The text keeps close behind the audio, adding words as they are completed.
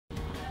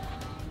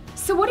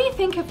So what do you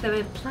think of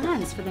the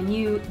plans for the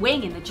new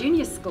wing in the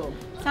junior school?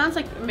 Sounds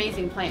like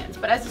amazing plans,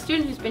 but as a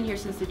student who's been here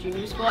since the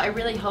junior school, I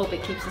really hope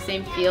it keeps the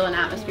same feel and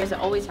atmosphere as it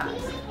always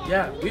has.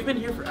 Yeah, we've been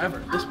here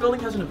forever. This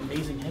building has an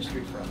amazing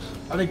history for us.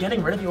 Are they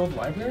getting rid of the old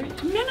library?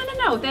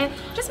 No. They're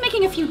just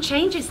making a few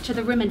changes to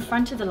the room in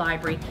front of the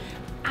library.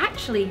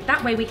 Actually,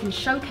 that way we can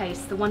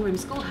showcase the one-room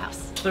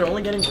schoolhouse. They're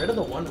only getting rid of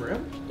the one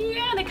room?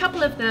 Yeah, and a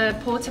couple of the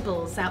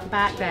portables out the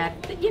back there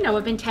that,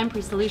 have been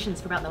temporary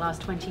solutions for about the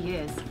last 20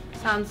 years.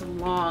 Sounds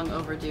long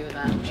overdue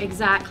then.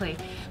 Exactly.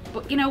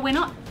 But, we're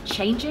not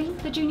changing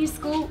the junior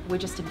school, we're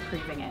just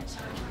improving it.